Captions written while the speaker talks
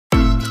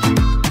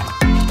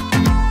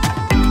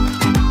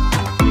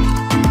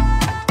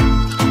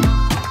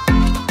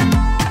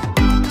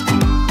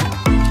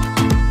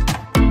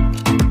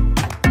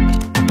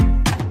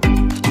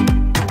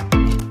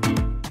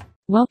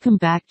Welcome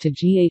back to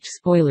GH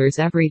Spoilers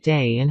Every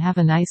Day and have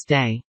a nice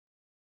day.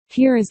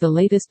 Here is the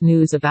latest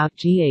news about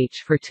GH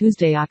for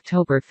Tuesday,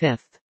 October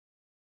 5th.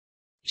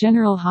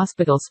 General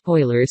Hospital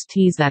spoilers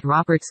tease that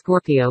Robert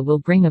Scorpio will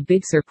bring a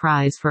big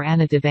surprise for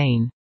Anna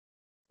Devane.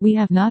 We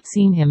have not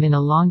seen him in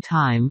a long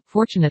time.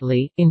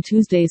 Fortunately, in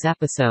Tuesday's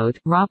episode,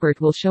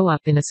 Robert will show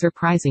up in a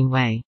surprising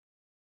way.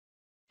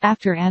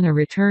 After Anna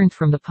returned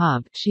from the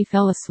pub, she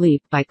fell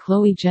asleep by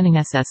Chloe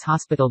Jennings's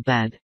hospital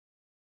bed.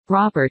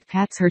 Robert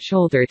pats her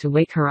shoulder to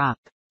wake her up.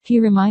 He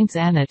reminds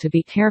Anna to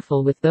be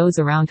careful with those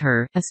around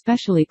her,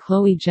 especially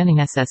Chloe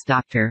Jennings's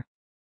doctor.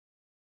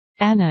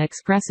 Anna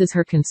expresses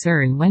her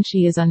concern when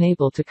she is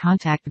unable to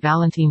contact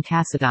Valentine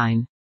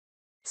Cassadine.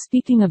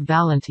 Speaking of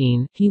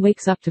Valentine, he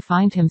wakes up to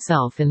find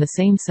himself in the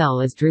same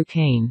cell as Drew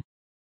Kane.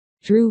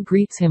 Drew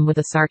greets him with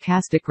a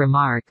sarcastic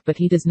remark, but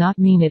he does not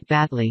mean it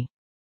badly.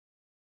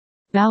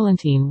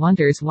 Valentine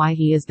wonders why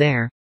he is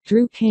there.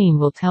 Drew Kane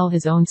will tell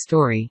his own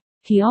story.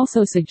 He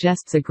also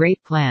suggests a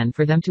great plan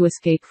for them to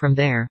escape from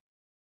there.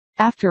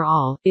 After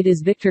all, it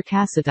is Victor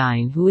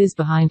Cassadine who is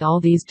behind all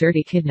these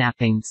dirty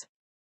kidnappings.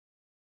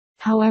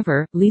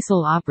 However,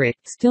 Liesl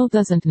Obrecht still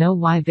doesn't know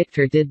why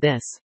Victor did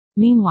this.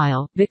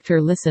 Meanwhile, Victor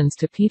listens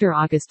to Peter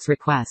August's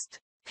request.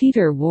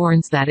 Peter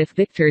warns that if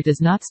Victor does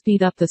not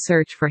speed up the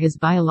search for his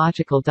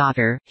biological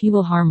daughter, he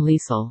will harm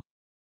Liesl.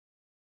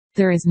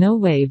 There is no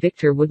way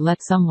Victor would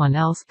let someone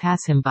else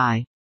pass him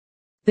by.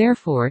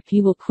 Therefore,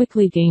 he will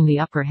quickly gain the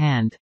upper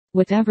hand.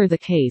 Whatever the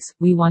case,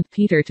 we want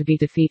Peter to be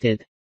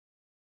defeated.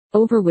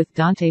 Over with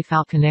Dante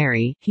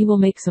Falconeri, he will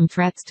make some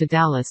threats to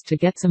Dallas to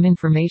get some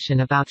information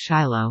about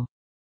Shiloh.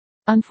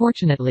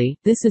 Unfortunately,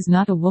 this is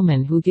not a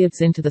woman who gives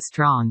in to the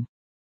strong.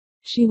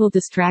 She will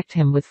distract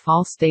him with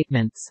false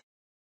statements.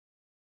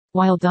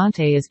 While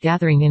Dante is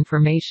gathering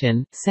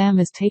information, Sam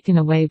is taken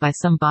away by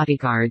some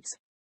bodyguards.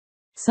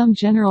 Some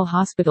General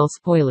Hospital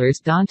spoilers: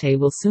 Dante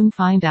will soon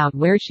find out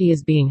where she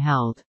is being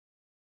held.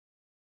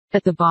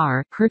 At the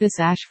bar,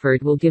 Curtis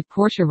Ashford will give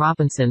Portia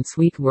Robinson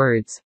sweet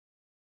words.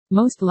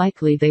 Most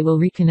likely they will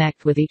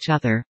reconnect with each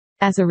other.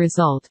 As a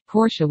result,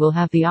 Portia will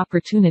have the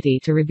opportunity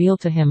to reveal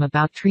to him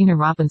about Trina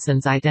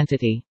Robinson's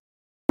identity.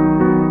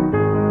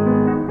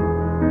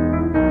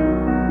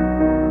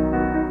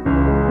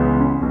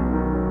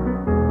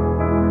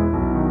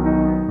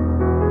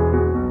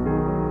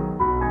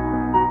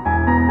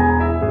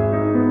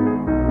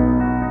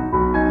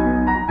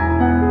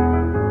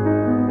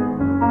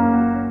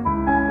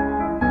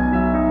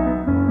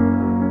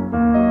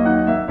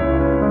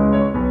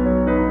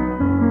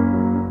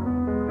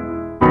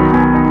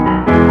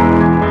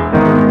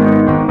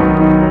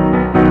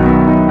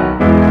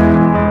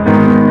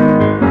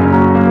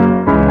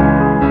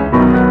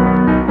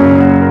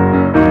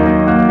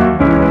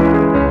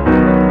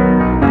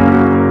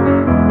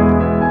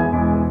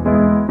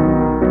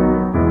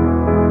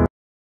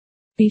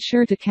 Be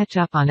sure to catch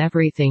up on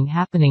everything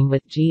happening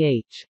with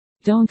GH.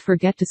 Don't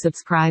forget to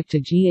subscribe to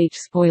GH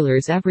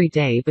Spoilers Every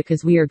Day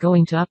because we are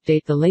going to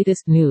update the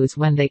latest news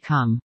when they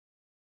come.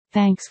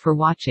 Thanks for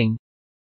watching.